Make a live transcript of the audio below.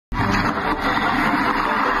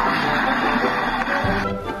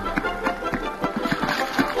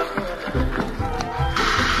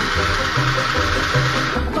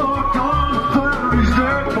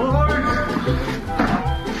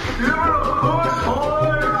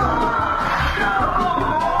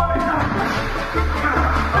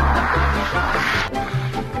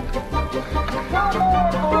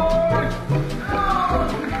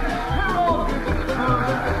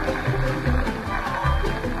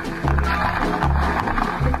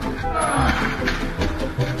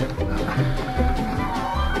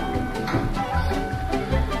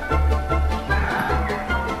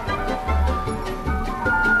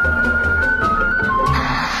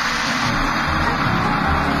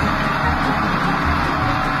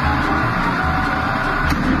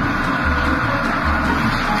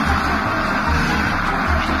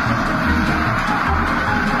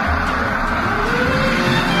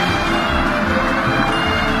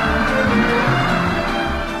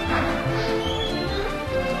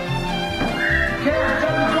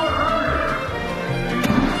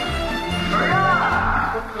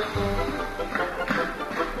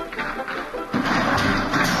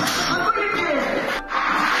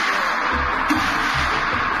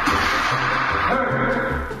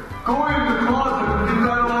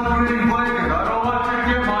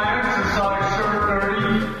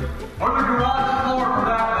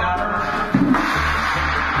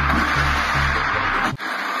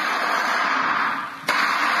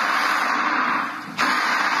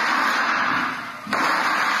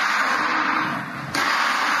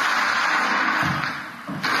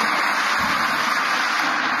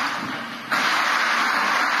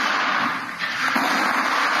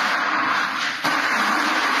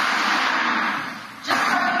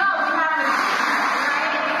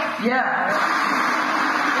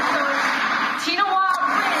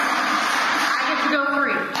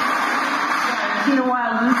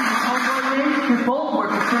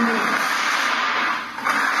me.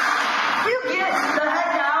 You get the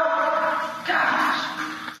heck out. Gosh.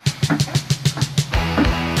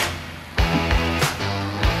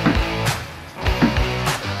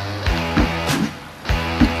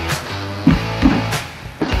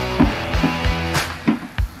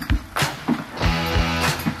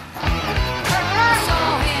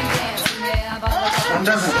 One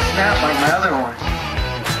doesn't snap like my other one.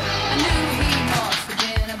 I knew he must have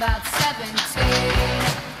been about 17.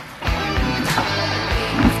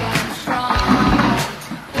 He was going strong,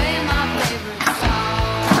 playing my favorite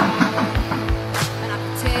song. And I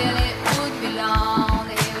could tell it would be long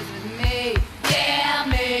that he was with me, yeah,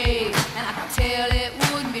 me. And I could tell it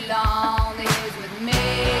wouldn't be long that he was with me,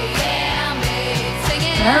 yeah, me.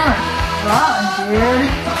 Singing. Damn, rotten, dude.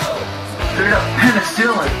 Straight up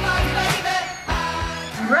penicillin.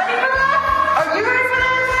 Ready for that? Are you ready for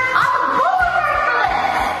this? I'm fully ready for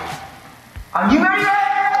this. Are you ready?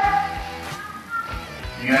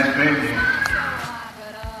 You guys baby.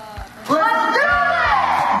 Let's do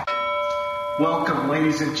it! Welcome,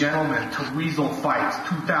 ladies and gentlemen, to Weasel Fights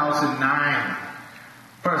 2009.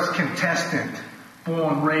 First contestant,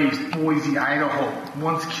 born, raised, Boise, Idaho.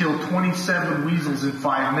 Once killed 27 weasels in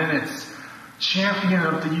 5 minutes. Champion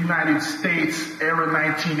of the United States, era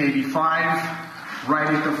 1985. Right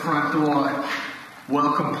at the front door.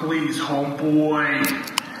 Welcome, please, homeboy.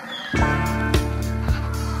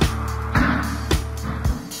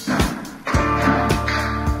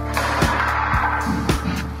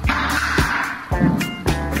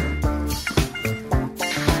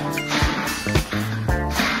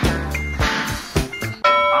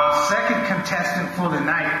 Our second contestant for the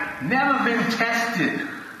night, never been tested.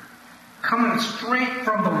 Coming straight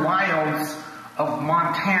from the wilds of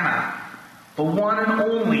Montana. The one and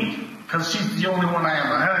only, because she's the only one I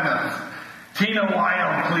ever heard of. Tina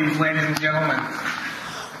Wild, please, ladies and gentlemen.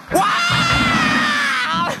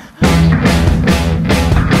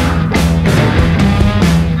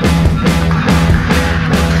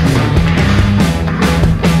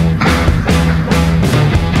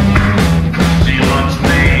 She loves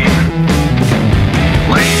me.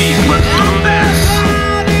 Ladies, let's do this.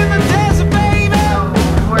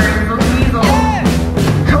 Where's the weasel?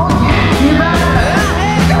 Told you, you better.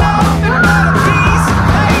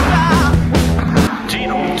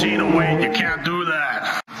 Tina, wait, you can't do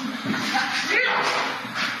that.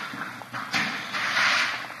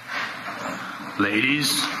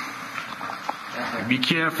 Ladies, be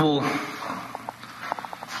careful.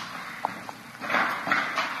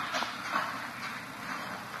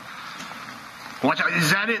 Watch out, is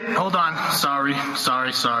that it? Hold on, sorry,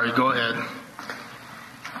 go ahead.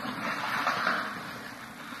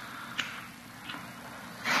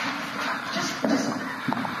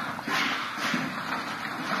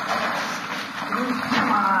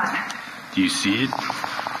 Come on. Do you see it?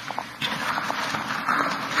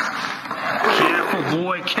 Careful,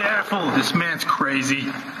 boy, careful. This man's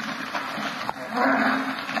crazy.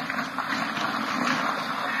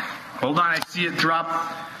 Hold on, I see it drop.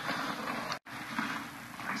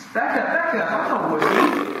 Back up. I'm not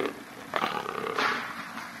worried.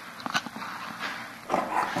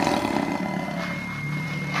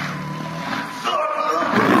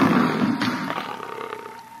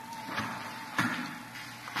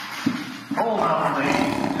 Hold on,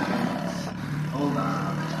 ladies. Hold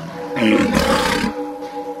on.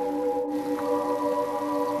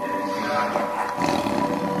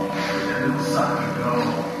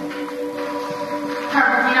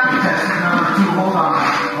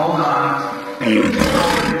 Hold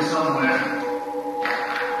on.